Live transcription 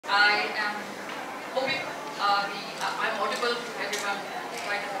I am hoping I'm audible to everyone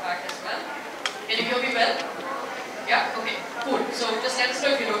right at the back as well. Can you hear me well? Yeah? Okay, cool. So just let us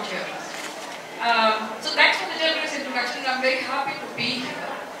know if you don't hear us. So thanks for the generous introduction. I'm very happy to be here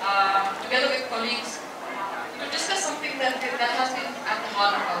together with colleagues to discuss something that has been at the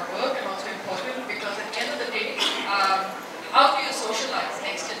heart of our work and also important because at the end of the day, how do you socialize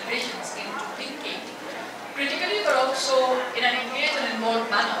next generations into thinking critically but also in an engaged and involved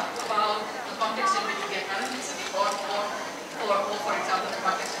manner about the context in which we are currently sitting or for example the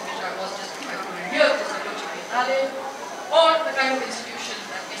context in which I was just here, which is the Biennale, or the kind of institution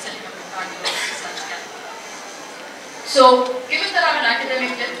that we're setting up in Bangalore such can. So, given that I'm an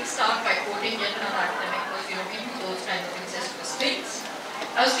academic, let me start by quoting yet another academic because we do those kinds of incestuous things.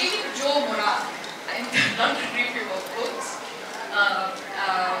 I was reading Joe Moran in the London Review of Books,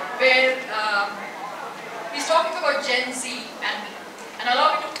 where he's talking about Gen Z and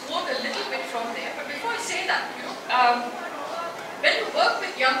allow me to quote a little bit from there. But before I say that, when you work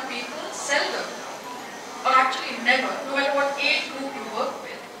with young people, seldom, or actually never, no matter what age group you work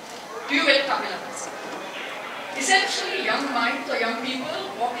with, do you get tabula rasa. Essentially, young minds or young people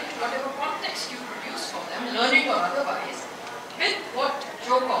walk into whatever context you produce for them, learning or otherwise, with what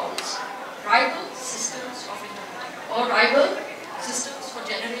Joe calls rival systems of interpreting, or rival systems for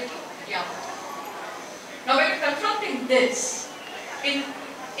generating reality. Now, when you're confronting this,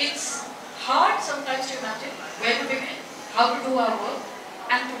 it's hard sometimes to imagine where to begin, how to do our work,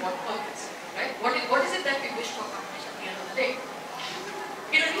 and to what purpose. Right? What is it that we wish to accomplish at the end of the day?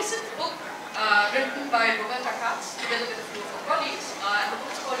 In a recent book written by Roberta Katz, together with a few of her colleagues, and the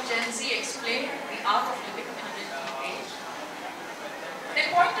book is called Gen Z Explain the Art of Living in a Digital Age. They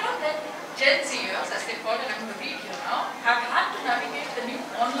point out that Gen Zers, as they call it, I'm going to read here now, have had to navigate the new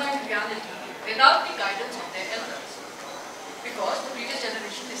online reality without the guidance of their elders. Because the previous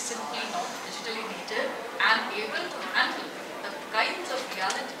generation is simply not digitally native and able to handle the kinds of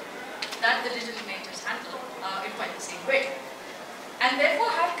reality that the digital natives handle in quite the same way. And therefore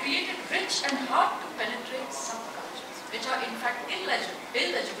have created rich and hard to penetrate subcultures, which are in fact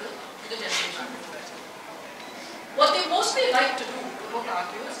illegible to the generation before. What they mostly like to do, the book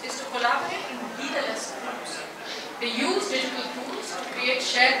argues, is to collaborate in leaderless groups. They use digital tools to create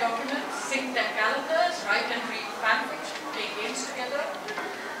shared documents, sync their calendars, write and read fanfiction, play games together,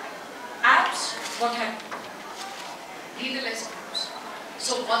 apps, what have you. Leaderless groups.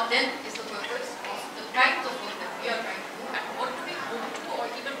 So what then is the purpose of the kinds of work that we are trying to do and what do we hope to or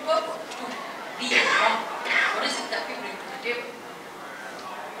even purpose to be wrong? What is it that we bring to the table?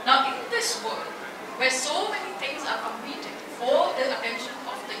 Now in this world, where so many things are competing for the attention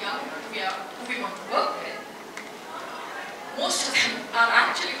of the young who we want to work with, most of them are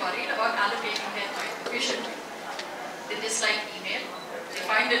actually worried about allocating their time efficiently. They dislike email, they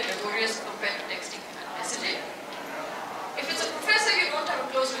find it laborious compared to texting and messaging. If it's a professor you don't have a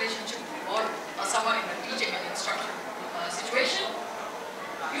close relationship with or someone in a teaching and instruction situation,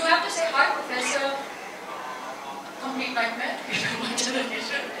 you have to say, hi professor, complete nightmare, my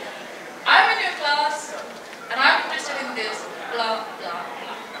generation. I'm in your class and I'm interested in this, blah, blah,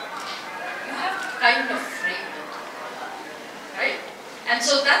 blah. You have to kind of frame it, right? And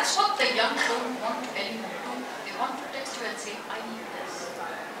so that's what the young don't want anymore do. They want to text you and say, I need this.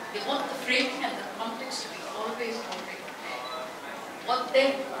 They want the framing and the context to be always there. What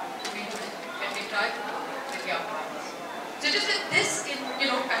then do we do when we try to work with young minds? So just with this,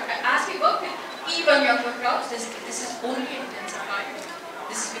 as we work with even younger crowds, this is only intensifying.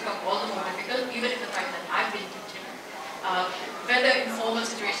 This has become all the more difficult, even in the time that I've been teaching, whether in formal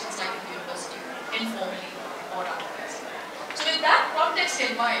situations like in the university, informally or otherwise. So with that context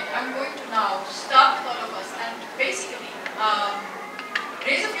in mind, I'm going to now start with all of us and basically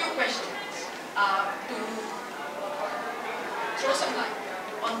raise a few questions to throw some light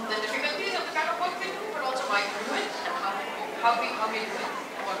on the difficulties of the kind of work we do, but also why we do it and how we do it,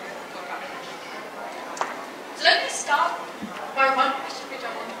 what our intention. So let me start by one question which I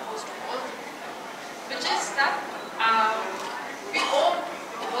want to pose to all of you, which is that we all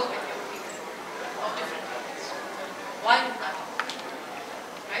work with young people of different levels. Why do that?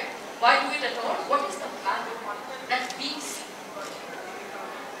 Right? Why do it at all? What is the value that we see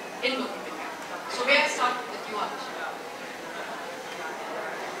in working with young people? So may I start with you, Alisha?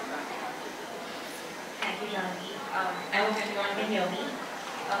 Thank you, Jahnavi. I hope everyone can hear me.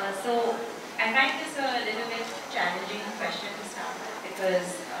 So I find this a little bit challenging question to start with because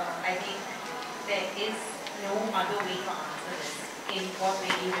I think there is no other way to answer this in what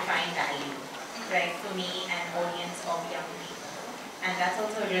way you define value, right, for me, an audience of young people. And that's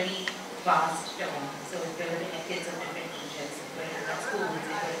also a really vast term. So if you're looking at kids of different ages, if you're looking at schools, if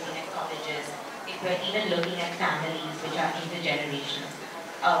you're looking if we're even looking at families which are intergenerational,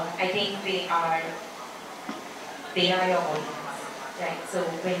 I think they are your audience, right? So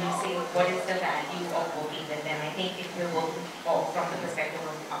when you say what is the value of working with them, I think if you're working from the perspective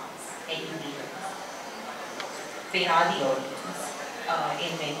of arts, educators, they are the audience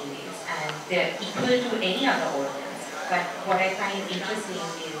in many ways, and they're equal to any other audience. But what I find interesting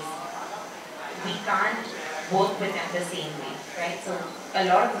is we can't work with them the same way, right? So a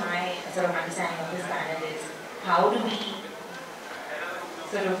lot of my sort of understanding of this panel is how do we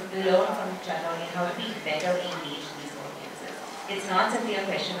sort of learn from each other and how do we better engage these audiences. It's not simply a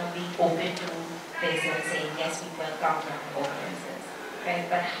question of being open to this and saying, yes, we welcome audiences, right?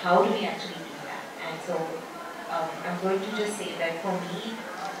 But how do we actually do that? And so I'm going to just say that for me,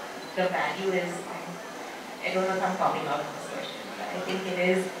 the value is, I don't know if I'm coming out of this question, but I think it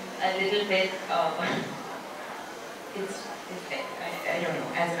is a little bit, it's there. I don't know,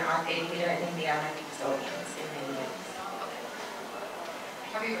 as an art educator, I think they are my biggest audience in many ways.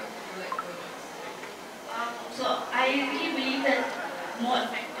 Habiba, so I really believe that more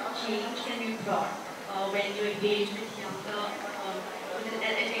effective change can be brought when you engage with younger,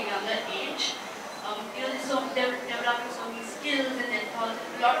 at a younger age. They're developing so many skills, and then a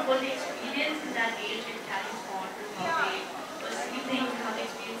lot of what they experience in that age it carries on to how they perceive things, how they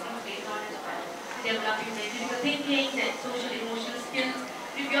experience things later on as well. They're developing their critical thinking, their social emotional skills.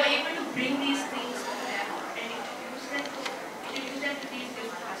 If you're able to bring these things to them and introduce them to these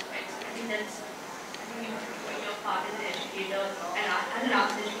different aspects, I think you're doing your part as an educator and as an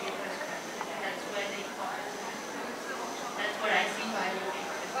arts educator as well. That's where the importance is. That's what I see value in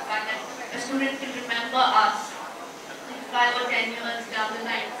the fact that a student can remember us 5 or 10 years down the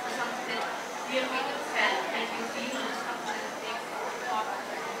line for something that we have felt like you feel or something that they thought.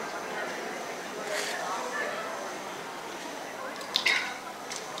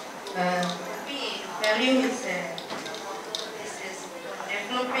 Value is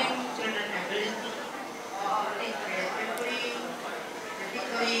developing children's ability to think creatively,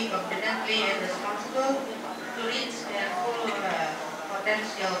 critically, competently, and responsible to reach their full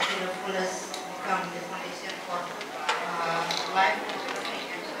potential to the fullest, become the foundation for life.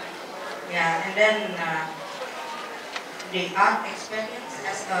 Yeah, and then the art experience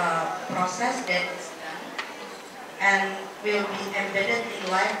as a process that is done and will be embedded in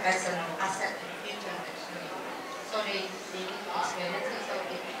life as an asset in the future. Actually, so the experiences of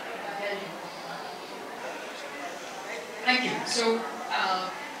the value. thank you. So I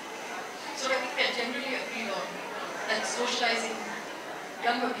think we are generally agreed on that socializing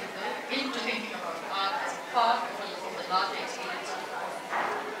younger people into thinking about art as a part of the larger experience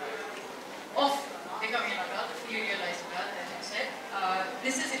of becoming an adult, a fully realized adult, as you said.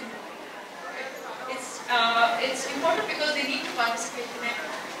 This is important. Right? It's important because they need to participate in it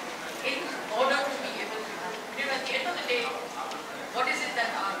in order to be able to. At the end of the day, what is it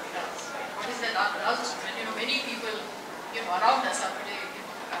that art does? What is that art allows us to? And many people around us are today.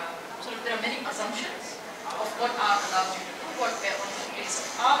 There are many assumptions of what art allows you to do, what is the place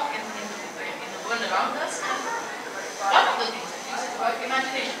of art in the world around us. And one of the things is about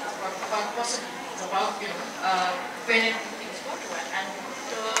imagination, it's about possibility, it's about where things go to. And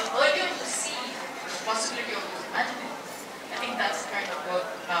the earlier you see the possibility of those imaginations, I think that's kind of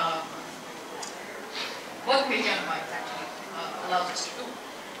what media and minds actually allows us to do.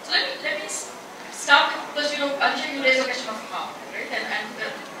 So let me start with, because Alisha, you raised a question of how, right? And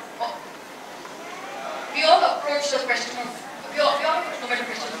we all approach the question of, we all approach the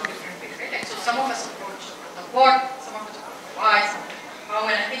question in different ways, right? Like, so some of us approach the what, some of us approach the why, some of us how,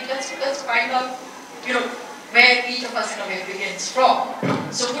 and I think let's find out, where each of us in a way begins from.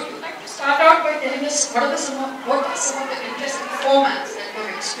 So would you like to start out by telling us what are some of the interesting formats that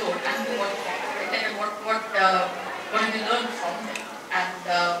you've explored and what have you learned from them, and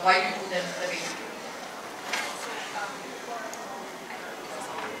why do you do them the way you do?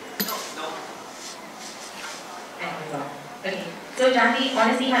 Okay, so Jahnavi,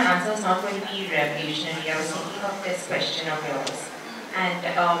 honestly my answer is not going to be revolutionary. I was thinking of this question of yours, and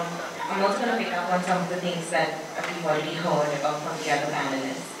I'm also going to pick up on some of the things that we've already heard from the other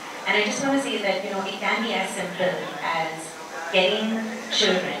panelists. And I just want to say that it can be as simple as getting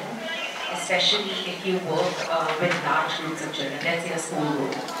children, especially if you work with large groups of children, let's say a school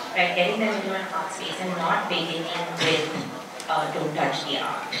group, right? Getting them into an art space and not beginning with don't touch the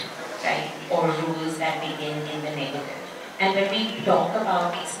art, right? Or rules that begin in the negative. And when we talk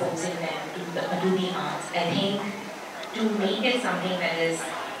about exposing them to the arts, I think to make it something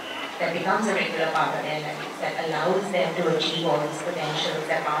that becomes a regular part of their lives, that allows them to achieve all these potentials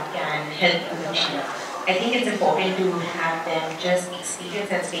that art can help them achieve, I think it's important to have them just experience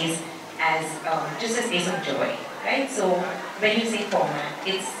that space as just a space of joy, right? So when you say format,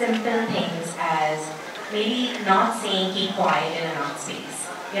 it's simple things as maybe not saying keep quiet in an art space.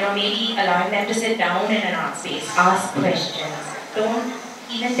 You know, maybe allowing them to sit down in an art space, ask questions. Don't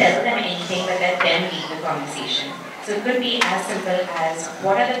even tell them anything, but let them lead the conversation. So it could be as simple as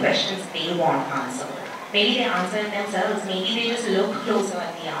what are the questions they want answered. Maybe they answer it themselves, maybe they just look closer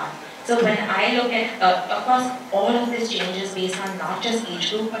at the art. So when I look at, of course, all of this changes based on not just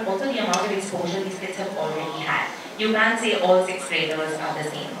age group, but also the amount of exposure these kids have already had. You can't say all 6th graders are the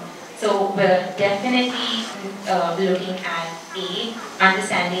same. So we're definitely looking at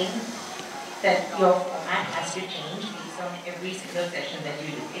understanding that your format has to change based on every single session that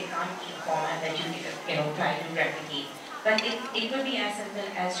you do. It can't be a format that you try to replicate. But it could be as simple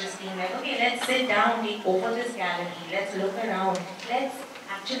as just being like, okay, let's sit down, take over this gallery, let's look around, let's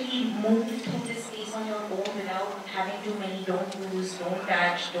actually move through this space on your own without having too many don't use, don't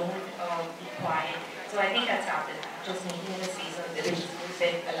touch, don't be quiet. So I think that started just making it a space of which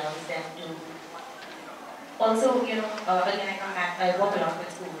allows them to also, again I come back, I work a lot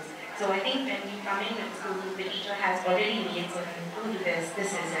with schools. So I think when you come in with school, the teacher has already made certain, do this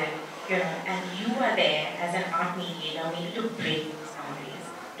is it, and you are there as an art mediator, maybe to break those boundaries,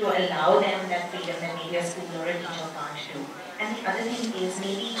 to allow them that freedom that maybe a school or a teacher can't do. And the other thing is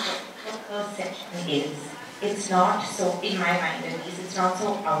maybe what perception is. It's not so, in my mind at least, it's not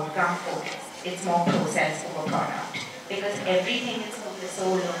so outcome focused. It's more process over product. Because everything in school is so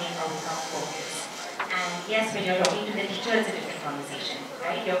learning outcome focused. And yes, when you're talking to the teacher, it's a different conversation,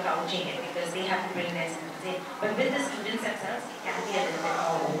 right? You're couching it because they have to bring their students in. But with the students themselves, it can be a little bit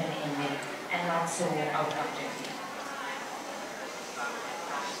more open-ended and not so outcome-driven.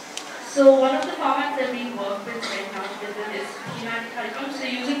 So one of the formats that we work with right now is thematic curriculum. So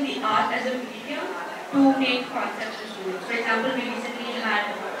using the art as a medium to make concepts to students. For example, we recently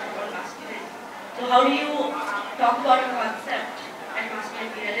had a masculine. So how do you talk about a concept at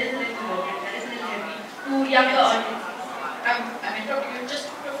masculine that is a little morbid, that is a little heavy, to younger audiences? I'm interrupting you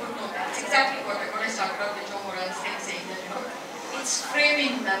just to put a footnote. That's exactly what I started out with Joe Morales thing, saying that, it's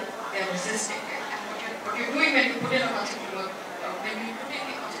framing that they're resisting. And what you're doing when you put in a concept work, when you put in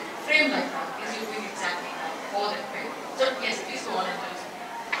a concept frame like that, is you're doing exactly all that way. So yes, please go on and tell us.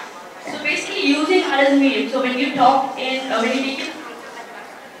 So basically using art as a medium. So when you talk in, when you take it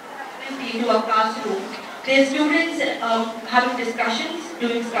into a classroom, there's students having discussions,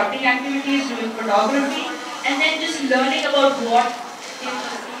 doing sculpting activities, doing photography, and then just learning about what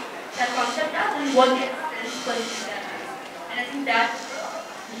that concept does and what their sense perceives that as. And I think that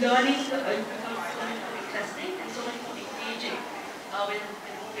learning becomes so much more interesting and so much more engaging when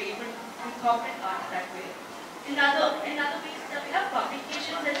we're able to incorporate art that way. In other ways that we have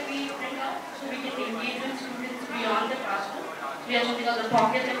publications that we bring out so we can engage with students beyond the classroom. We have something called the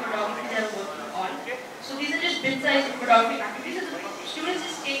pocket and photography that we're working on. So these are just bit-sized photography activities. So students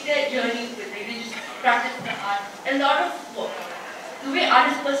just take their journey with it. They just practice the art. A lot of work. The way art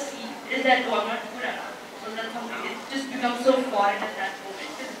is perceived is that, oh, I'm not good at art. So that's something, it just becomes so foreign at that moment.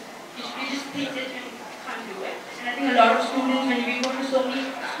 We just think that you can't do it. And I think a lot of students, when we go to so many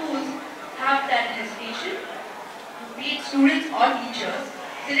schools, have that hesitation. Be it students or teachers,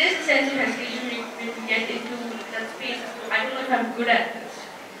 there is a sense of hesitation when we get into that space. So I don't know if I'm good at this.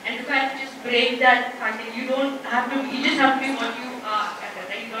 And to kind of just break that fact that you don't have to, you just have to be what you are at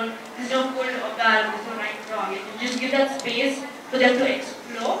it, right? There's no good or bad, there's no right or wrong. You just give that space for them to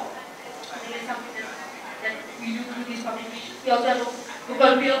explore. I think it's something that we do through these publications. We also have a book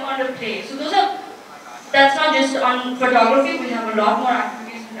called Peer Corner Play. So that's not just on photography, we have a lot more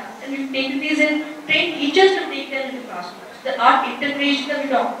activities in that. And we've taken these and trained teachers to take them into classrooms. The art integration that we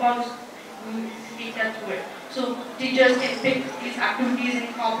talk about, we take that through it. So teachers can pick these activities and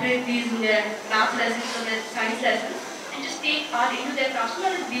incorporate these in their math lessons or their science lessons and just take art into their classroom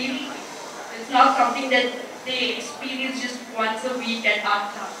on a daily basis. It's not something that they experience just once a week at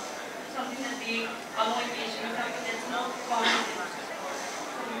art class. It's something that they are more engaged with, something that's more common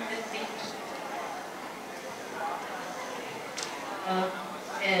with things.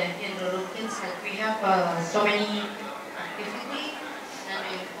 In rurukids, we have so many activities, and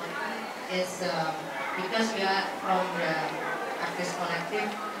important is because we are from the artist collective,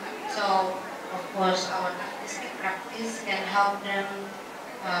 so of course our artistic practice can help them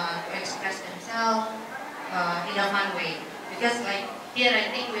to express themselves in a fun way. Because like here,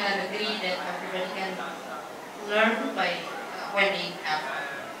 I think we all agree that everybody can learn by when they have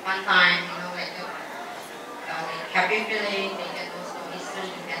fun time, like happy feeling. They can also listen,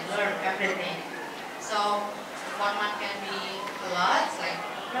 you can learn everything. So format can be a lot, like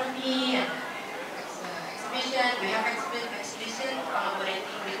photography and exhibition. We have exhibition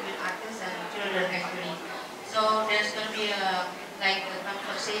collaborating between artists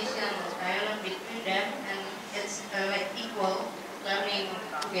conversation, dialogue between them, and it's like equal learning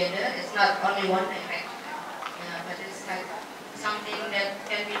together. It's not only one effect, but it's like something that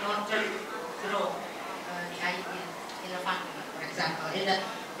can be nurtured, grow the idea in a family, for example. And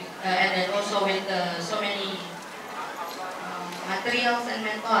then also with so many materials and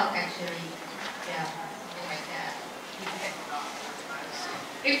method actually, yeah, something like that.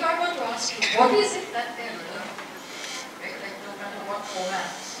 If I were to ask you, what is it that they're learning? Like no matter what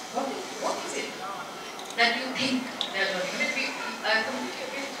formats, what is it that you think they're learning? I mean, I completely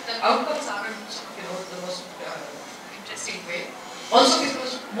agree with that outcomes aren't, the most interesting way. Also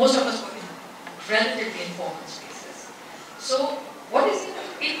because most of us work in relatively informal spaces. So, what is it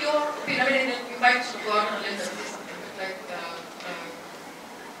in your opinion? I mean, you might sort of go out on a limb and say something like,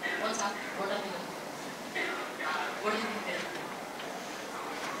 what's happening? What are they doing? What do you think they're doing?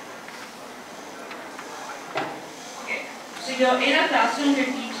 Okay. So you're in a classroom to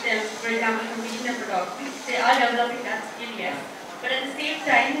teach them, for example, composition and photography. They are developing that skill, yes. But at the same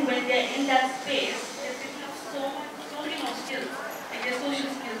time, when they're in that space, they're picking up so many more skills. Like their social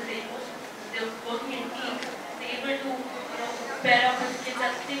skills, they're working in teams. They're able to, pair up with kids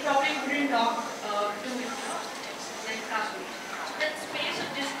that they probably wouldn't talk to in like classrooms. So that space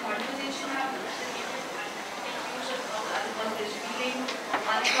of just conversation happens. They're able to make use of how the other person is feeling,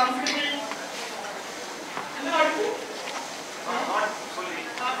 uncomfortable. Am I audible? Not fully.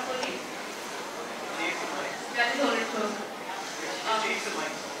 Not fully. That is all it was. Change the mic.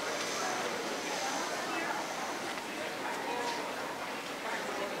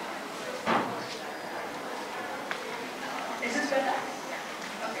 Is this better?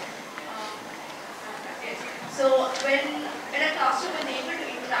 Okay. Yes. So when in a classroom, when they're able to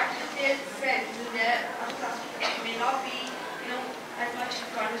interact with their friends in their other classroom, it may not be, as much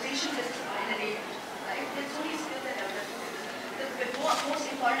conversation with in a day life. There's so many skills that develop. The most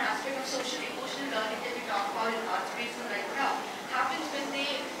important aspect of social emotional learning that we talk about in art spaces right now happens when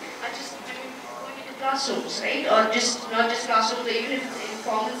they are just going into classrooms, right? Or just not just classrooms, or even if it's in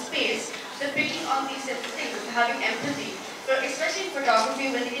formal space, they're picking on these different things, having empathy. But especially in photography,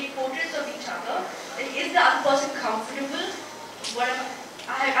 when they take portraits of each other, then is the other person comfortable?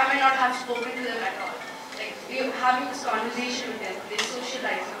 I may not have spoken to them at all. Like we're having this conversation with them, they're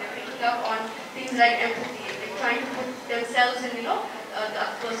socializing, they're picking up on things like empathy, they're trying to put themselves in, the other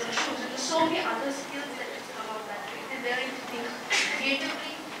person's shoes. And there's so many other skills that just come out that way. They're learning to think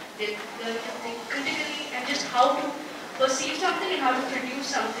creatively, they're learning to think critically, and just how to perceive something and how to produce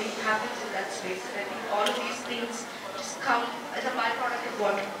something happens in that space. And I think all of these things just come as a byproduct of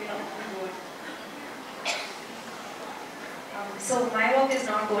what, we do. So my work is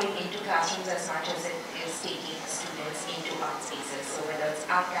not going into classrooms as much as it is taking students into art spaces. So whether it's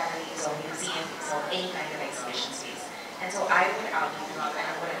art galleries or museums or any kind of exhibition space. And so I would argue, and I'm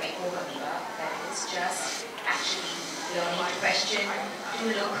going to echo Habiba, that it's just actually learning to question, to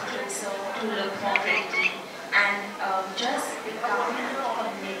look closer, to look more critically, and just becoming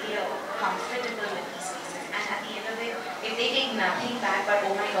familiar, comfortable with these spaces. And at the end of it, if they take nothing back but,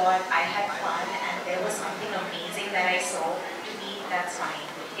 oh my God, I had fun and there was something amazing that I saw, to me, that's fine.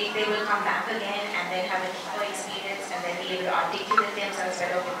 If they will come back again and then have a deeper experience and then be able to articulate themselves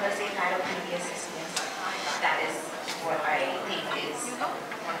better because they've had a previous experience, that is what I think is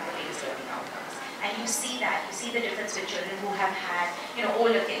one of the biggest learning outcomes. And you see that, you see the difference with children who have had,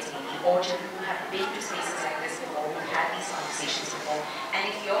 older kids maybe, or children who have been to spaces like this before, who've had these conversations before. And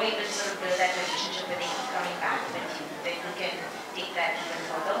if you're able to sort of build that relationship where they keep coming back with you, then you can take that even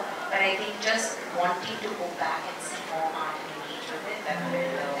further. But I think just wanting to go back and see more art and engage with it, that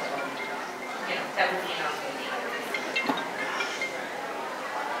would, that would be enough for me.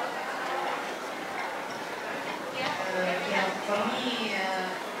 For me,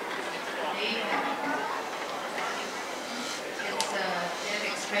 it's their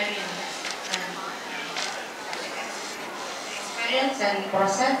experience and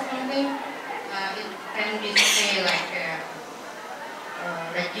process something. It can be say like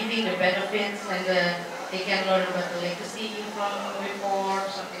giving the benefits and they can learn about the legacy from before,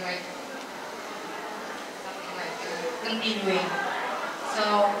 something like continuing.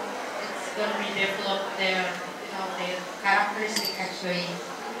 So it's going to be developed their characteristic actually,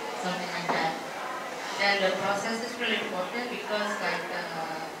 something like that. Then the process is really important because like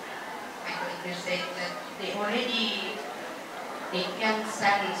you said that they can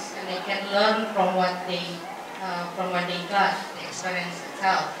sense and they can learn from what they got, the experience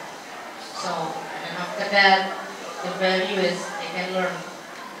itself. So and after that the value is they can learn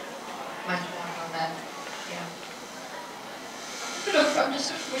much more from that. Yeah. Look, I'm just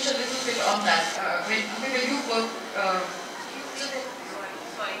going to push a little bit on that. When you work,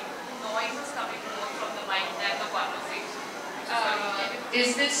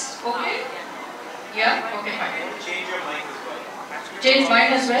 this okay? Yeah? Okay, fine. Change your mind as well. Change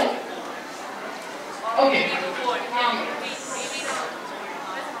mine as well? Okay.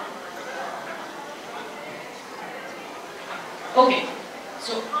 Okay.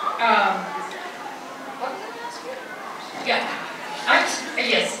 So, what did I ask you? Yeah.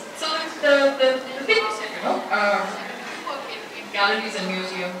 Yes. So the thing is, you work in galleries and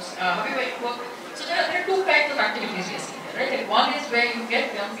museums. Habiba, you work. So there are two kinds of activities we see here, right? Like one is where you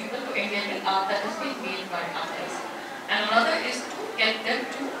get young people to engage with art that has been made by others, and another is to get them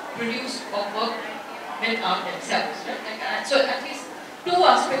to produce or work with art themselves, right? Like, so at least two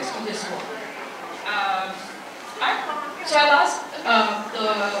aspects to this work. So I'll ask the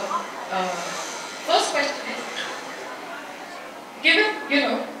first question is, given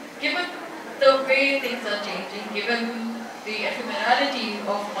the way things are changing, given the ephemerality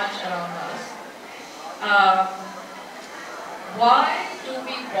of much around us, why do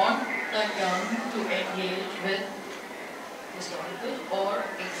we want the young to engage with historical or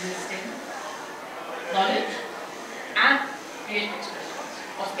existing knowledge and create expressions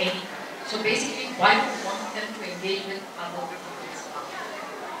of any kind? So basically, why do we want them to engage with other people's art,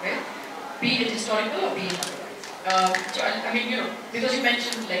 right? Be it historical or be it otherwise. So I mean, because you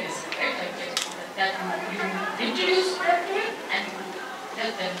mentioned legacy, right? Like that you introduce them to it and you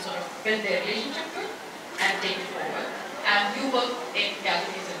help them sort of build their relationship to it and take it forward. And you work in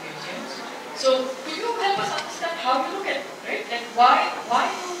galleries and museums. So could you help us understand how you look at it, right? Like why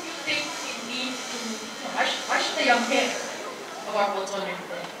do you think we need to, why should the young care about what's already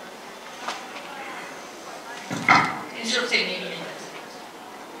there? Instead of saying maybe invest.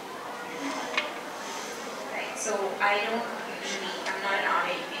 Right, so I don't usually, I'm not an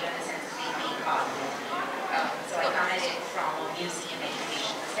art educator in the sense of being art. So I come at it from a museum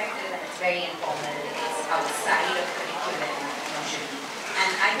education perspective, and it's very informal, it's outside of curriculum usually.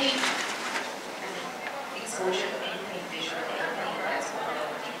 And I think, exposure to anything visual, anything that's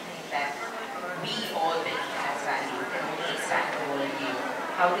older, anything that we all believe has value, can only expand the worldview.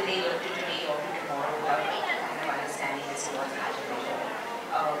 How do they look to today or to tomorrow without any kind of understanding as to what's happened before?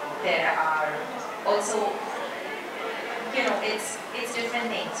 There are also, it's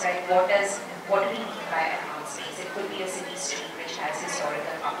different things, right? What do we mean by an art space? It could be a city street which has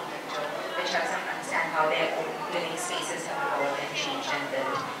historical architecture, which helps them understand how their own living spaces have evolved and changed and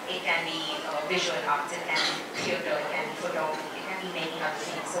built. It can be visual arts, it can be theatre, it can be photography, it can be many other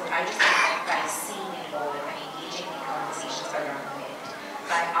things. So I just think that by seeing it all, by engaging in conversations around it,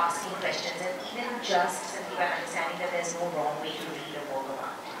 by asking questions, and even just simply by understanding that there's no wrong way to read a work of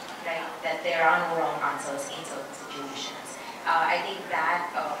art, right? That there are no wrong answers in certain situations. I think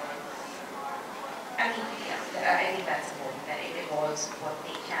that, I think that's important, that it evolves what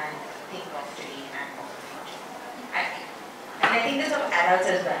they can think of today and of the future. And I think this of adults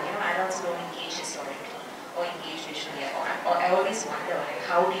as well, adults who don't engage historically or engage visually at all. Or I always wonder, like,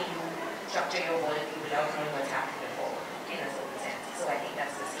 how do you structure your worldview without knowing what's happened before, in a certain sense. So I think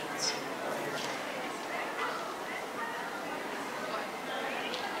that's the same as true for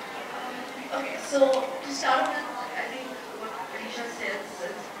Okay, so to start with, I think what Alisha says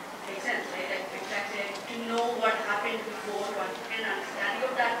makes sense, right? Like exactly to know what happened before, what an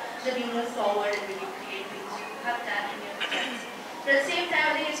understanding of that, so that you move forward and when you create things, you have that in your sense. But at the same time,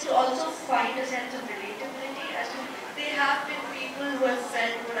 I think it's to also find a sense of relatability as to they have been people who have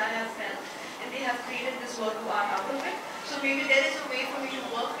felt what I have felt, and they have created this work of art out of it. So maybe there is a way for me to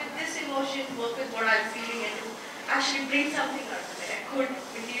work with this emotion, work with what I'm feeling, and to actually bring something out of it. I could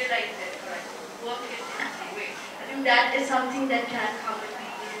materialize it, or I could work it in some way. I think that is something that can come with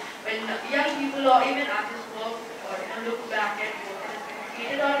people when young people or even artists work or look back at what has been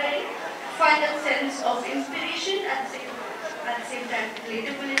created already, find a sense of inspiration at the same time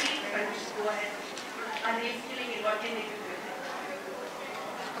relatability, but just go ahead. Are they feeling it? What can they do with it?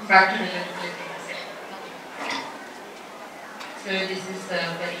 Come back to relatability. So this is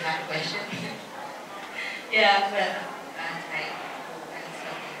a very hard question. Yeah, well,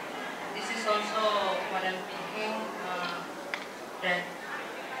 this is also what I'm thinking, that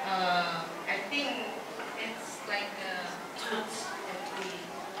I think it's like roots that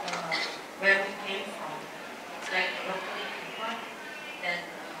where we came from. It's like locally people that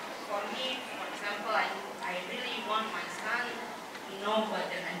for me, for example, I really want my son to know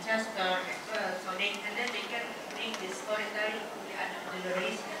what an ancestor as well, so and then they can bring this storytelling to the other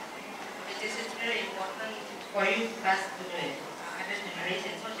generation. This is very important for you to pass to the other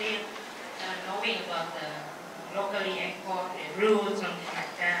generation, so they knowing about the locally anchored, the roots, something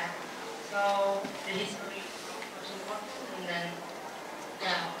like that. So the history was important, and then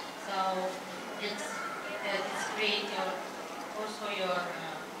so it's create your also your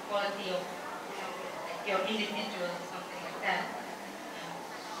quality of your individual or something like that.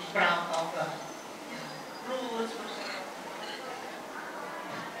 Brown or brown. Rules.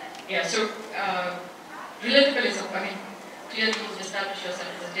 Yeah, so relatabilism, I mean, clearly you establish yourself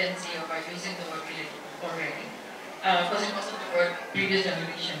as a Gen Z by using the word relatable already. Because it wasn't the word previous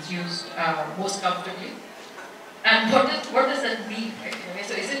generations used most comfortably. And what does that mean, right? Okay,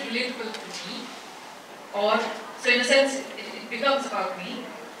 so is it relatable to me? Or, so in a sense, it becomes about me.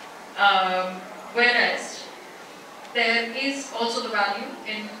 Whereas, there is also the value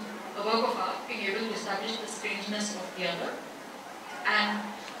in a work of art being able to establish the strangeness of the other. And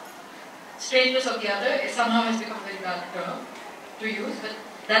strangeness of the other somehow has become a very bad term to use, but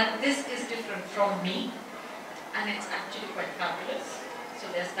that this is different from me, and it's actually quite fabulous.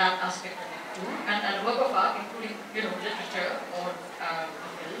 So there's that aspect of it too. And a work of art, including literature or a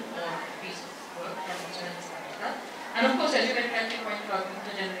film or a piece of work, can also understand that. And of course, as you can correctly point out,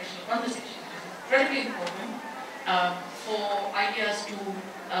 intergenerational conversation is incredibly important for ideas to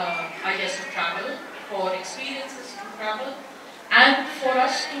travel, for experiences to travel, and for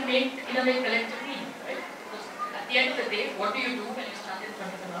us to make, in a way, collective meaning, right? Because at the end of the day, what do you do when you stand in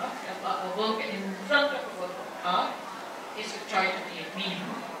front of an art, a work in front of a work of art, is to try to create meaning,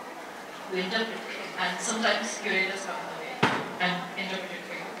 to interpret it, and sometimes curators come in the way and interpret it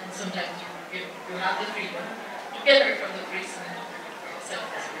for you, and sometimes you have the freedom to get away from the priest and interpret it for yourself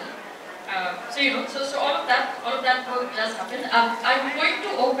as well. So all of that work does happen. I'm going to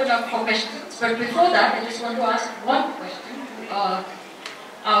open up for questions, but before that, I just want to ask one question to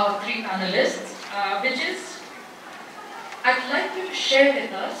our three panelists, which is, I'd like you to share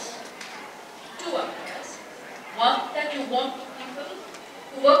with us two ideas. One, that you want people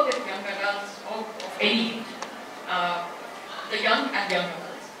who work with young adults of any age, the young and young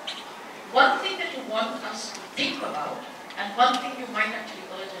adults. One thing that you want us to think about, and one thing you might actually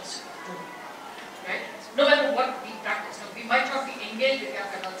urge us to do, right? No matter what we practice, we might not be engaged with young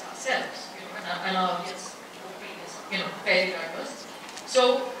adults ourselves, and our audience is, fairly diverse.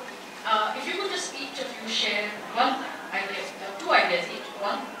 So, if you could just each of you share one idea, two ideas each.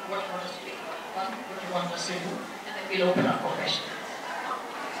 One, what you want us to think about. One, what you want us to do, and then we'll open up for questions.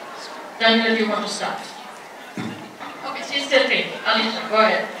 Daniella, do you want to start? Okay, she's still thinking. Alisha, go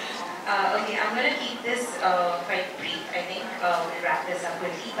ahead. Okay, I'm going to keep this quite brief. I think we'll wrap this up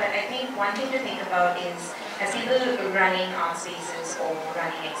quickly. But I think one thing to think about is, as people running art spaces or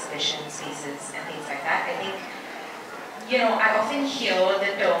running exhibition spaces and things like that, I think, I often hear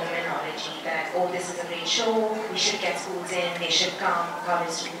the terminology that, oh, this is a great show, we should get schools in, they should come,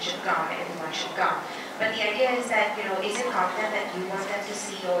 college students should come, everyone should come. But the idea is that, is it content that you want them to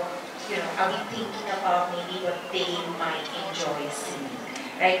see, or, are we thinking about maybe what they might enjoy seeing?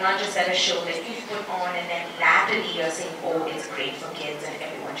 Right? Not just at a show that you put on and then latterly you're saying, oh, it's great for kids and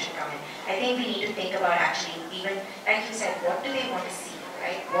everyone should come in. I think we need to think about actually, even, like you said, what do they want to see,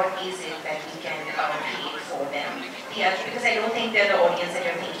 right? What is it that we can create for them? Because I don't think they're the audience that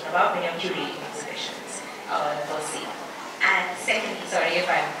you're thinking about when you're curating exhibitions, per se. And secondly, sorry if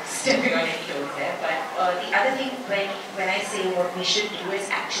I'm stepping on any toes there, but the other thing when I say what we should do is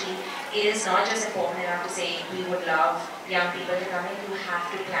actually, it is not just important enough to say we would love young people to come in, you have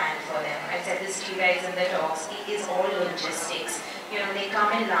to plan for them. I said this to you guys in the talks, it is all logistics. They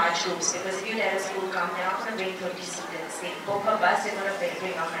come in large groups, because if you tell a school come, they're not going to bring 30 students. They book a bus, they're going to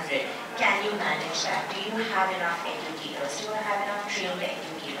bring 100. Can you manage that? Do you have enough educators? Do you have enough trained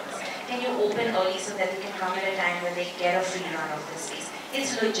educators? Can you open early so that they can come at a time when they get a free run of the space?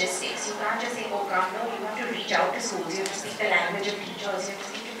 It's logistics. You can't just say, oh, come. No, you have to reach out to schools. You have to speak the language of teachers. You have to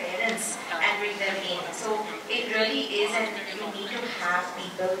speak to parents and bring them in. So it really is, and you need to have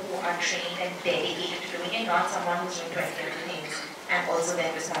people who are trained and dedicated to doing it, not someone who's doing 20 other things and also then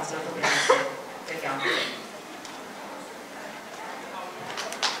responsible for bringing the young people.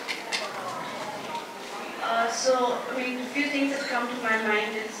 A few things that come to my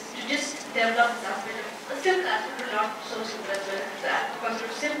mind is to just develop this aspect of a simple aspect, but not so simple as well, that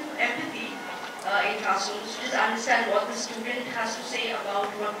concept of simple empathy in classrooms, to just understand what the student has to say about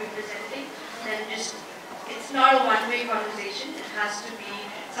what we're presenting, then it's not a one-way conversation, it has to be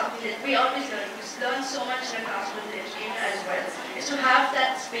something that we always learn. We learn so much in a classroom as an educator as well, is to have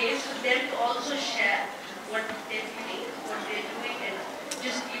that space for them to also share what they're feeling, what they're doing, and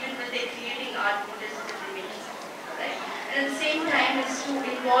just even when they're creating art, what is it that they're making, right? And at the same time, is to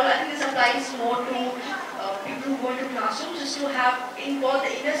involve, I think this applies more to people who go into classrooms, is to involve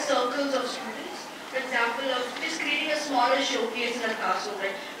the inner circles of students. For example, of just creating a smaller showcase in a classroom,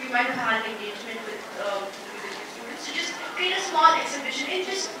 right? We might have had an engagement with the students, so just create a small exhibition in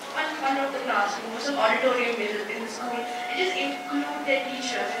just one of the classroom or some auditorium in the school, and just include their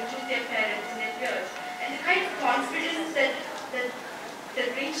teachers, include their parents and their peers. And the kind of confidence that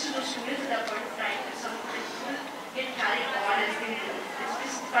brings to the students at that point of time is something that will get carried on as they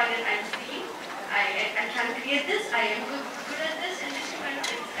specify that I'm seeing. I can create this, I am good at this, and just to kind of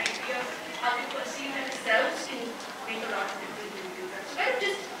get this idea of how they perceive themselves can make a lot of difference in doing that. So kind of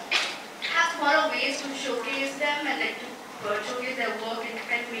just have smaller ways to showcase them and like to showcase their work and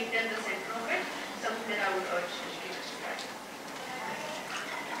kind of make them the center of it. Something that I would urge educators to try.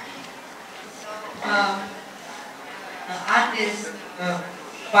 Art is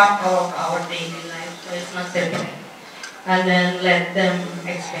part of our daily life, so it's not separate. And then let them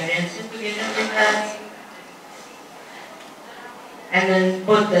experience it together with us. And then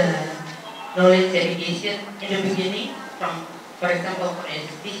put the knowledge education in the beginning, from, for example, for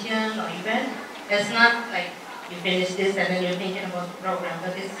exhibition or event. It's not like you finish this and then you're thinking about the program,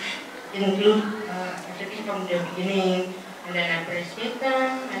 but it's include everything from the beginning, and then appreciate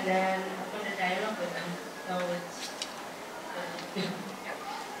them, and then open the dialogue with them. So it's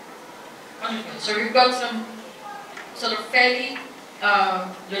Wonderful. So we've got some sort of fairly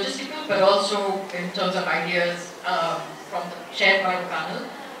logistical, but also in terms of ideas from the shared by the panel.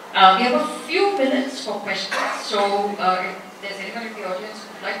 We have a few minutes for questions. So if there's anyone in the audience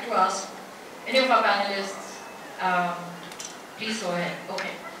who would like to ask any of our panelists, please go ahead.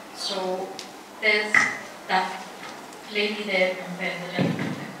 Okay. So there's that lady there and then the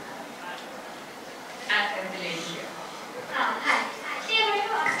gentleman there. And then the lady here. Hi. Actually, I wanted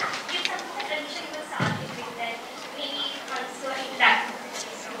to ask you something that Alisha was starting with that maybe also interactive with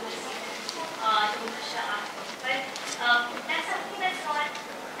the schools, but that's something that's not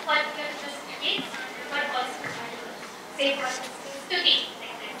particular to just kids, but also say for instance to teach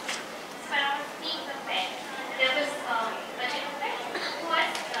like this. So when I was being compared, there was a gentleman who was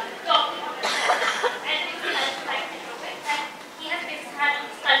talking about that, and it was a like introvert, and he has basically had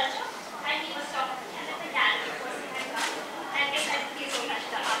a sculpture, and he was talking, and then the gallery person had come, and they said, please don't touch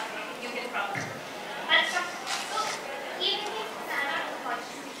the art, you can probably. But so even if stand out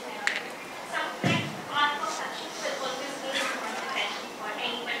unconsciously, something like art for touching will always need someone's attention for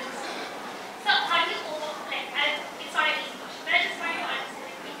anyone to see. So how do you overcome, like, it's not an easy question, but I just want to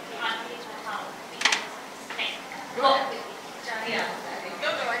understand the art page with how we do this. Thanks. Yeah. No,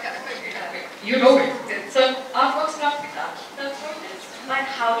 I can't. You know it. So artworks can't be touched. That's what it is. But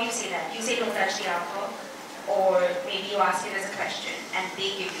how do you say that? You say don't touch the artwork, or maybe you ask it as a question and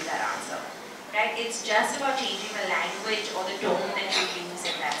they give you that answer. Right? It's just about changing the language or the tone that you use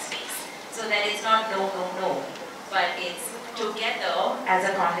in that space. So that it's not no, no, no, but it's together as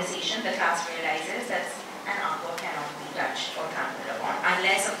a conversation, the class realizes that an artwork cannot be touched or trampled upon,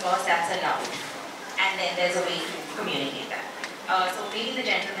 unless of course that's allowed. And then there's a way to communicate that. So maybe the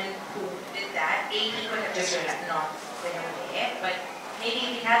gentleman who did that, he could have just not went away, but maybe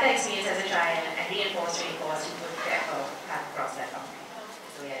if he had that experience as a child and reinforced, he would ever have crossed that boundary.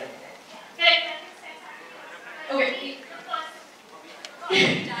 So yeah, look at that. Correct, that makes sense. Okay.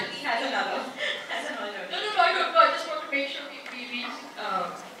 He has another. No, I just want to make sure we read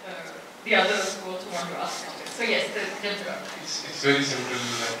the others who also want to ask something. So yes, the gentleman. It's very simple,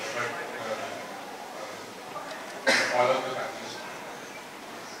 but all of the factors.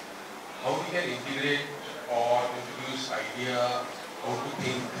 How we can integrate or introduce idea, how to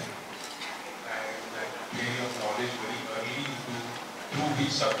think, and that area of knowledge very early through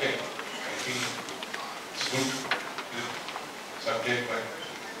each subject. I think it's good with subject, but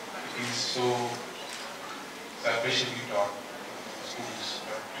it is so selfishly taught in schools.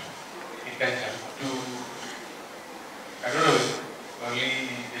 But it can help to, I don't know, early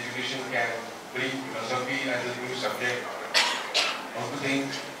education can bring philosophy as a new subject. How to think,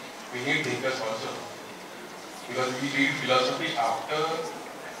 we need thinkers also. Because we read philosophy after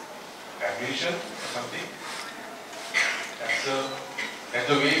graduation or something. That's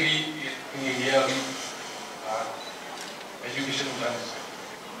the way we, in India, our education runs.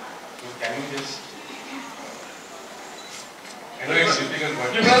 So can you just, I know it's difficult,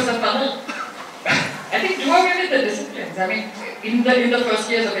 but Reverse the funnel. I think do away with the disciplines. I mean, in the first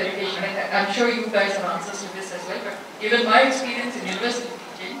years of education, I'm sure you guys have answers to this as well, but given my experience in university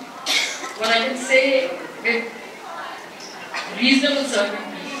teaching, what I can say with reasonable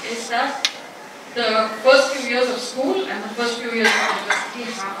certainty is that the first few years of school and the first few years of university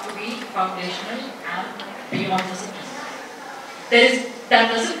have to be foundational and beyond discipline. That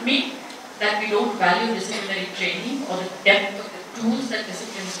doesn't mean that we don't value disciplinary training or the depth of the tools that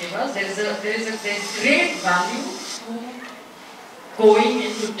disciplines give us. There's great value to going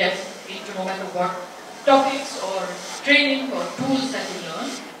into depth into no matter what topics or training or tools that you learn.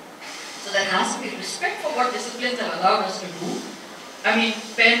 So there has to be respect for what disciplines have allowed us to do. I mean,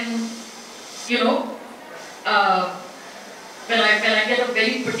 when, you know, when I get a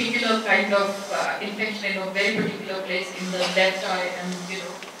very particular kind of infection in a very particular place in the left eye, and you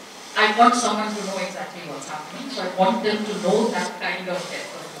know, I want someone to know exactly what's happening. So I want them to know that kind of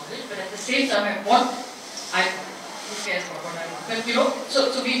depth of knowledge. But at the same time, who cares about what I want? But you know, so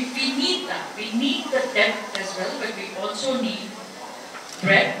we need that. We need the depth as well, but we also need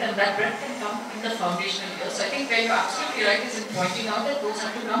breadth, and that breadth can come in the foundational years. So I think where you're absolutely right is in pointing out that those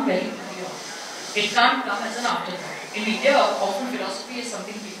have to come very early on. It can't come as an afterthought. In India, often philosophy is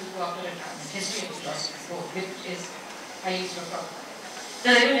something people do after retirement. History and philosophy, both, which is highly sort of problem.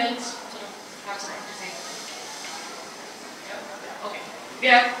 Does anyone else sort of have something to say? Yeah? Okay. We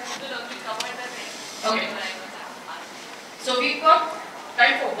have. Okay. So we've got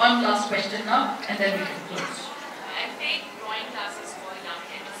time for one last question now, and then we can close. I take drawing classes for young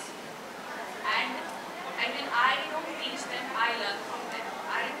kids, and I mean, I don't teach them, I learn from them.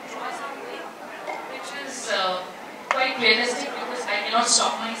 I draw something which is quite realistic because I cannot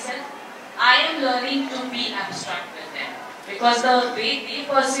stop myself. I am learning to be abstract with them because the way they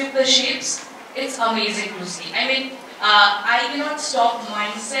perceive the shapes, it's amazing to see. I mean, I cannot stop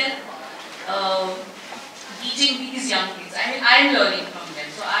myself teaching these young kids. I mean, I am learning from them.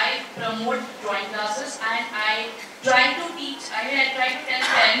 So I promote drawing classes and I try to teach, I try to tell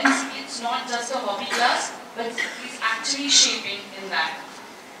parents it's not just a hobby class, but it's actually shaping in that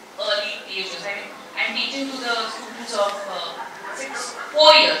early ages. I mean, I'm teaching to the students of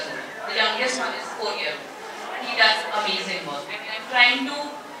 4 years old. The youngest one is 4 years old. He does amazing work. I mean, I'm trying to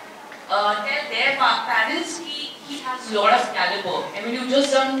tell their parents he has a lot of caliber. I mean, you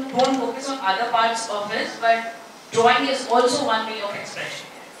just don't focus on other parts of it, but drawing is also one way of expression.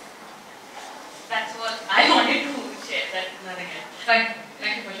 That's what I wanted to share. That nothing else.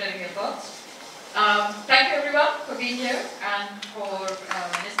 Thank you for sharing your thoughts. Thank you everyone for being here and for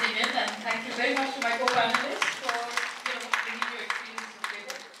listening in, and thank you very much to my co-panelists for